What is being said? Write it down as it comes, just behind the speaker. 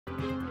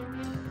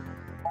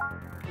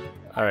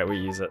Alright, we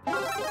use it.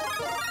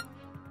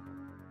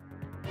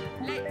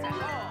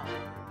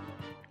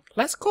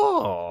 Let's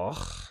go!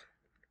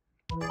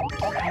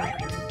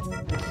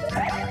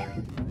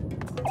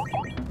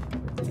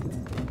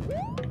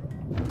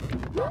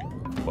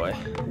 Boy.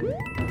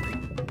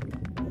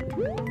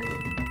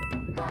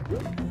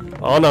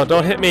 Oh no,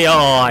 don't hit me!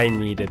 Oh, I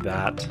needed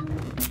that.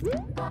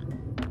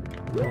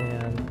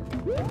 Man.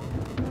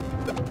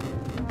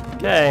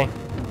 Okay.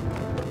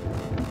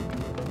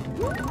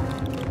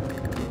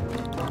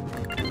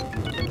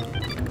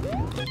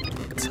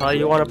 That's how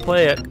you want to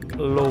play it,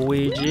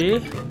 Luigi.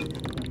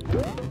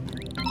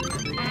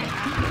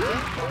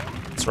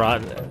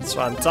 That's what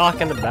I'm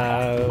talking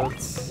about.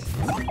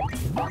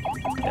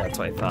 Yeah, that's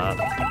what I thought.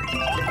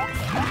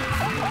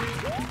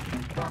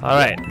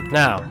 Alright,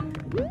 now.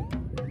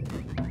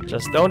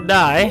 Just don't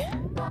die.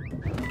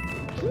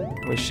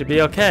 We should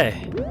be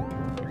okay.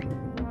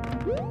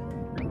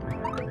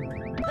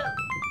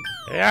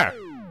 Yeah.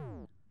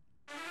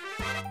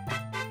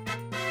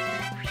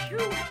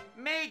 You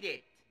made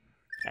it.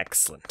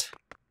 Excellent.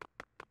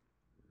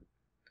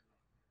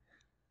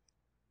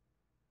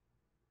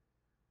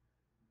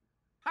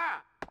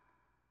 Ha!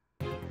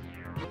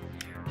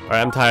 Alright,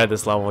 I'm tired of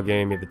this level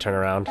giving me the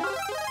turnaround.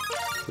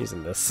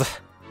 Using this.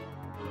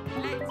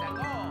 Let's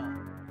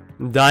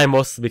go. Die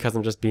mostly because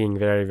I'm just being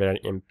very, very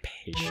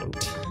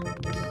impatient.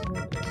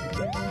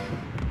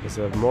 Because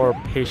I'm more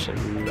patient.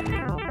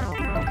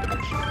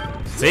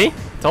 See?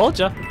 Told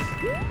ya!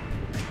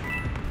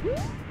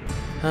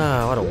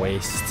 Ah, what a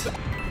waste.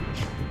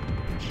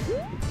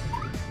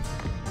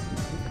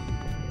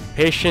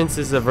 Patience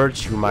is a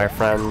virtue, my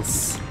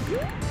friends.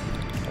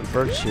 A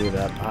virtue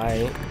that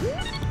I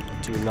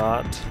do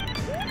not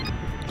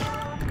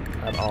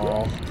at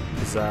all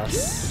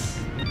possess.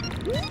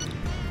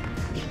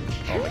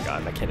 Oh my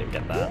god, I can't even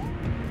get that.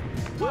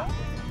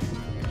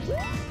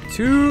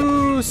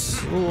 Too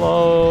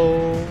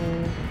slow.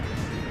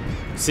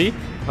 See?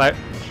 If I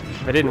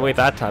didn't wait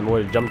that time, I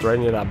would have jumped right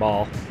into that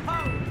ball.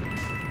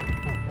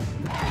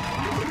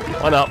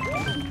 One up.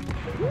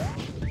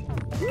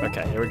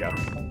 Okay, here we go.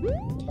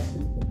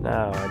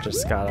 Now I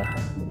just gotta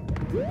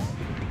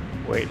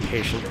wait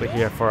patiently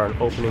here for an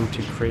opening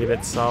to create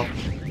itself.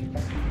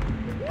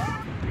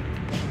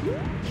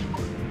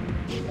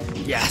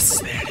 Yes,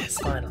 there it is,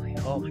 finally.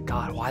 Oh my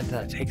god, why did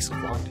that take so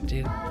long to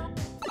do?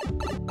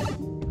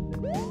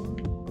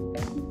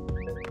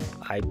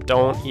 I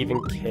don't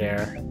even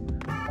care.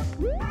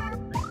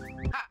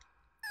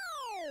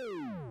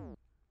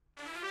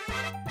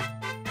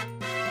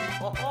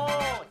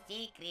 Oh,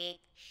 secret.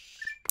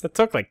 It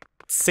took like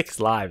 6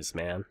 lives,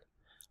 man.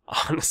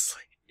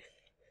 Honestly.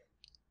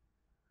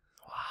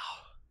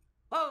 Wow.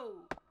 Oh.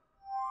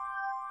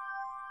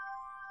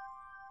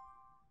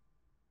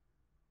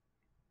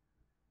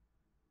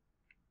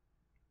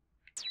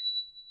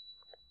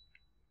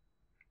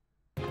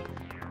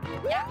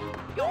 Yeah.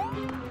 Yo.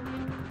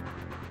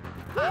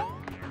 Ha.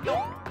 Yo.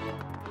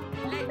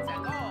 Let's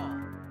go.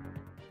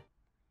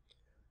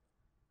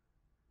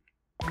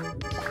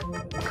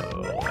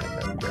 Oh, I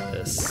remember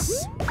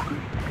this.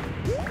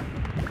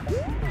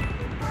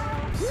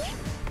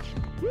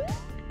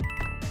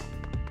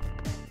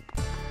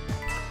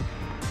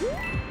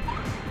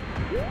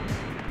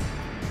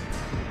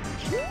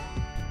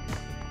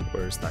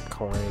 Where's that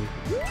coin?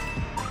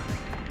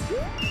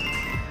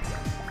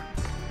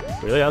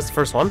 Really? That was the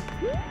first one?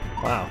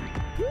 Wow.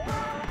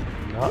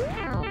 Not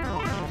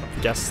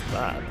guessed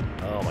that.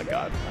 Oh my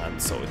god, I'm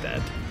so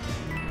dead.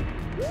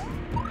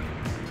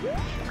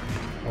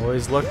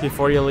 Always look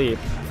before you leap.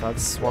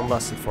 That's one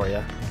lesson for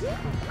you.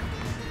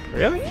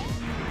 Really?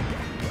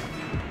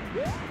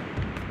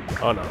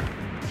 Oh no.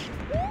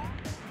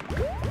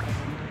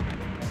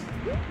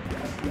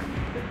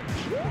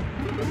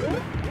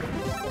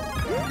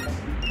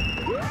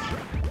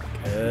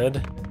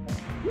 Good.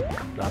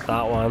 Not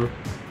that one.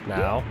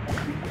 Now.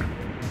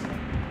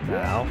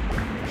 Now.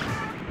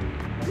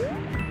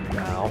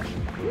 Now.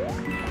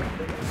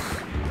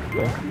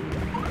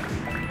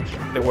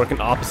 They work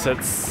in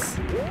opposites.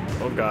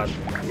 Oh god.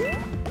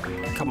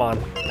 Come on.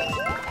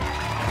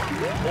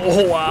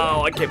 Oh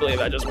wow, I can't believe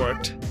that just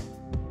worked.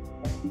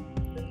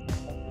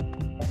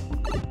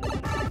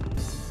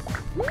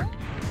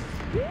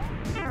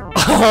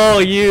 Oh,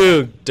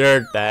 you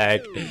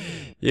dirtbag.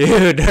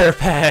 You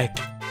dirtbag.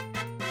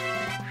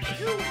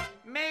 You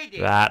made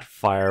it. That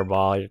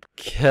fireball, you're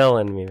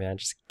killing me, man.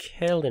 Just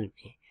killing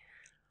me.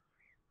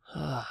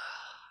 Oh.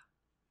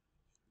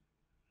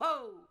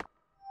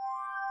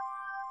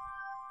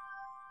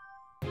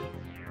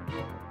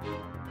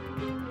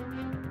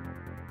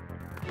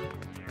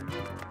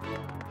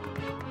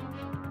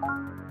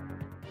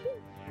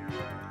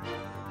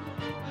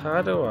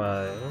 How do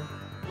I...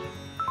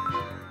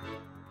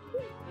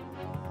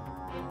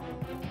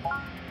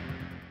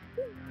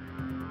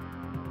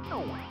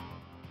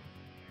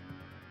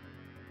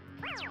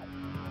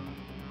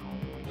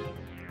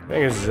 I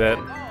think this is it.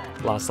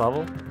 Last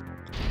level.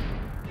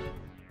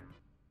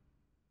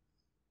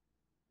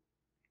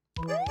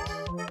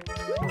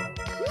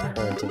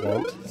 Current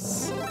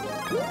events.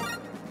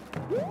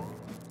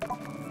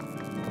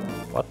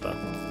 What the?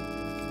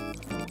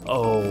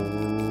 Oh,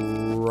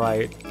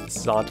 right. This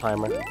is on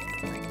timer.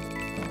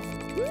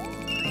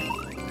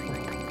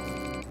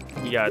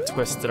 You gotta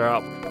twist it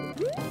up.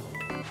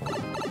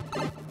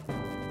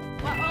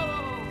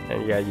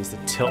 And you gotta use the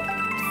tilt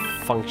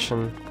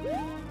function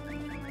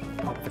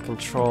of the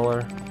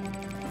controller.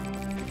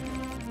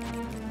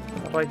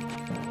 How do I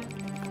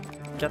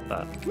get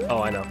that?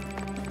 Oh, I know.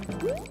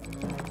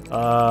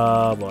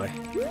 Oh boy.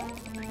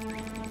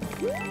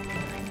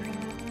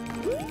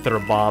 Throw a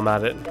bomb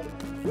at it.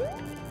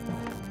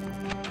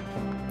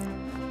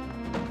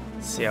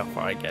 See how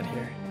far I get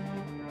here.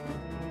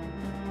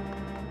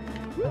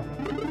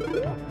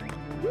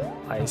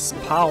 Ice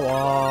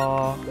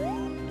power.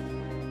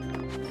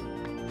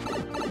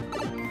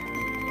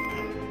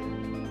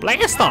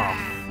 Blast off!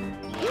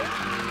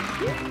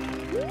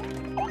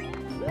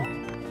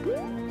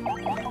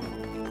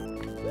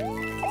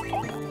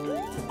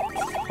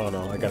 Oh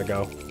no, I gotta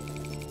go.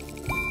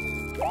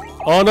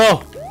 Oh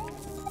no!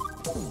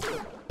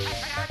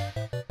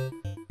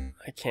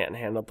 I can't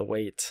handle the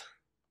weight.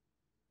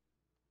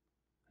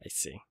 I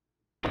see.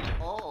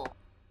 Oh.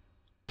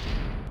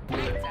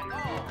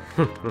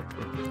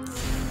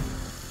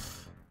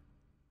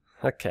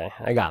 Okay,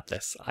 I got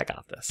this. I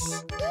got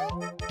this.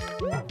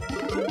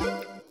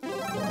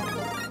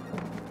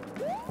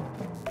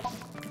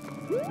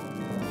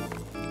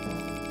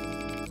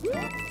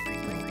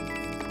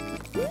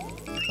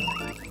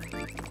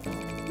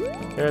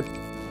 Good.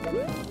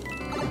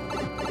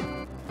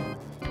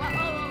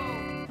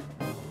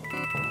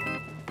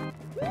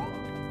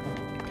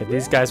 Okay,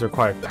 these guys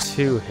require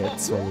 2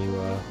 hits when you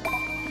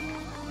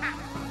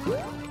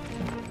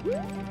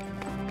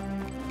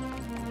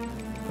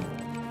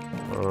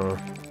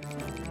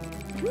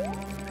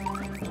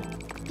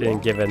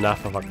didn't give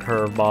enough of a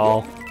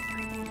curveball.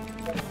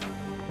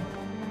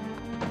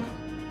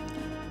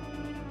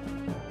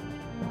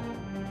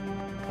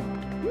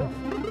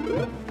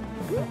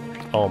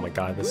 Oh my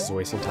god, this is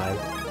wasting time.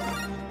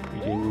 We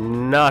do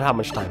not have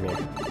much time here.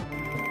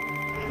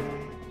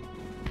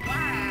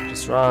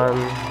 Just run,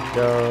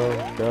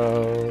 go,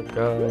 go,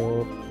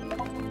 go.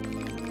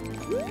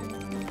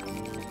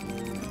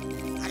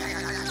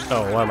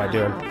 Oh, what am I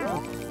doing?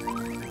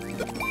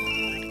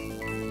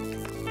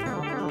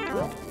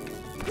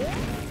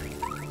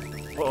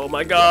 Oh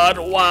my god,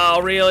 wow,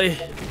 really?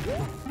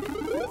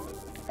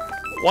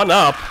 1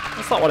 up?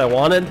 That's not what I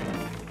wanted.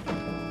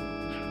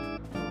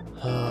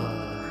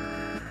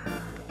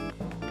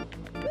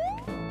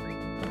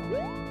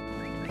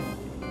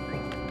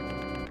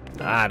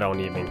 I don't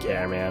even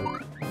care, man.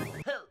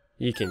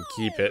 You can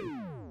keep it.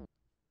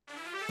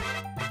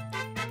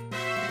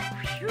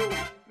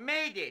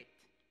 Made it.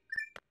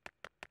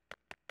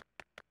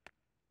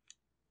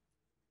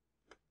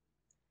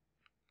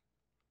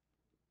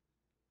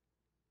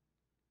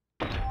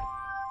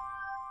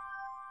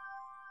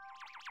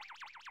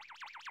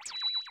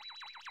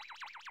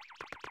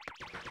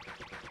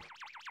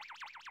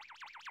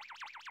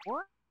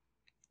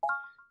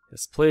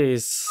 Yes,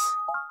 please.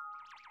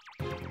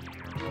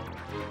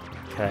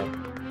 Okay.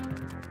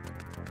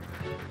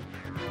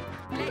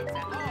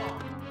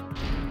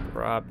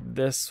 Grab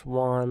this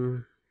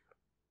one.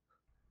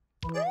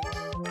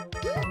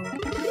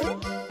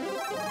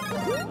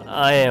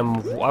 I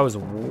was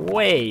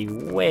way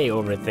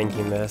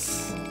overthinking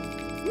this.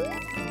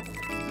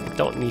 I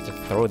don't need to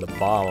throw the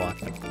ball off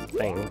the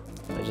thing.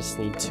 I just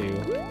need to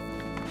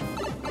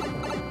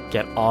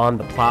get on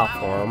the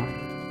platform.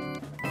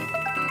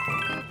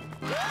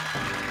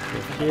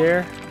 Move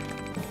here.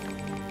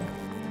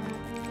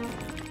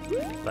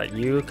 Let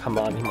you come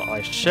on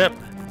my ship.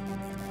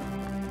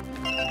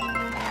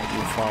 Let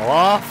you fall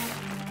off.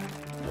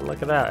 And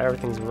look at that,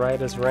 everything's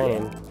right as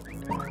rain.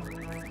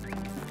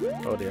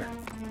 Oh dear.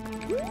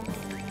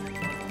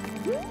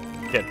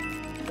 Good.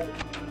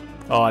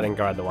 Oh, I didn't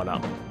guard the one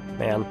up.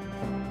 Man.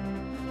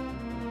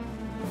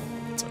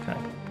 It's okay.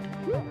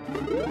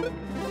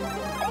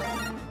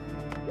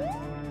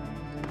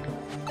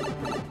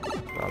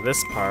 Now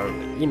this part,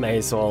 you may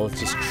as well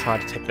just try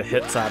to take the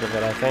hits out of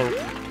it, I think.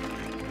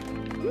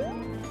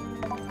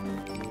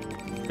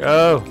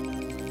 Go!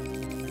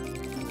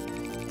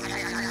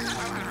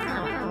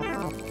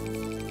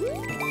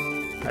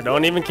 I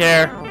don't even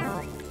care.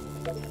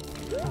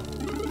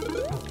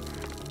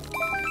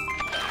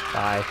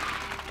 Bye.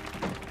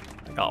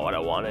 I got what I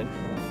wanted.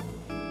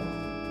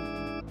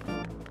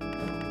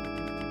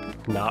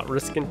 Not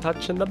risking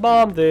touching the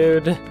bomb,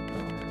 dude.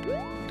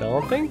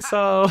 Don't think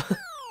so.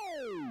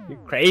 You're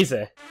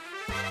crazy.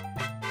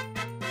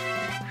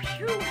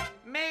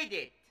 Made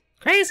it.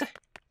 Crazy.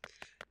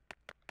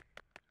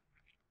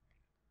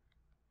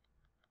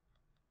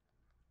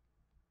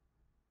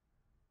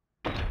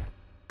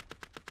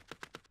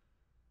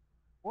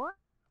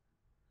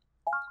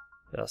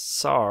 Yes,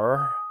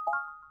 sir.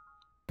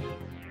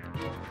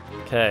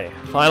 Okay,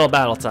 final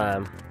battle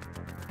time.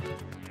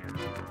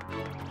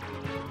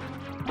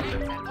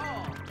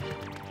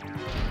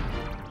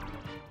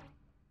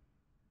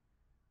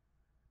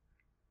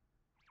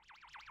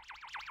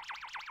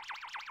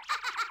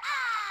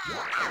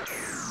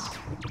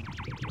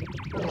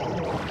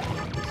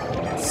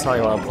 That's how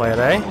you want to play it,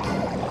 eh?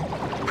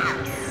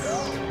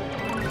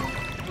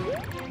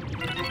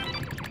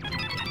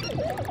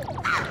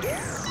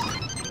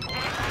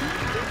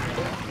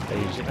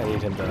 I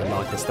need him to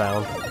knock this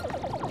down.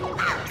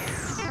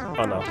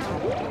 Oh no.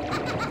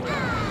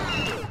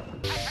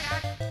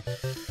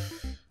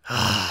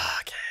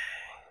 Okay.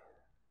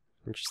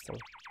 Interesting.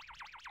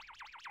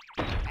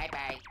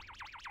 Bye-bye.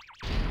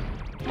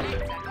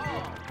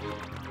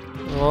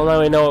 Well, now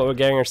we know what we're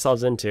getting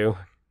ourselves into.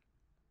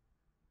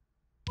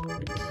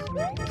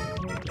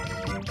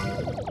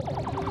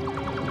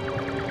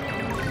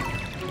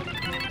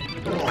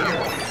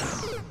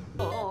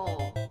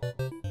 Oh.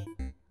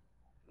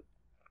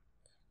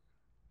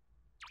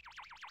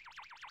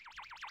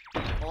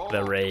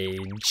 The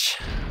rage.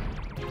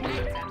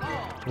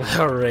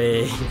 The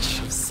rage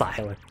of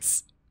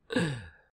silence.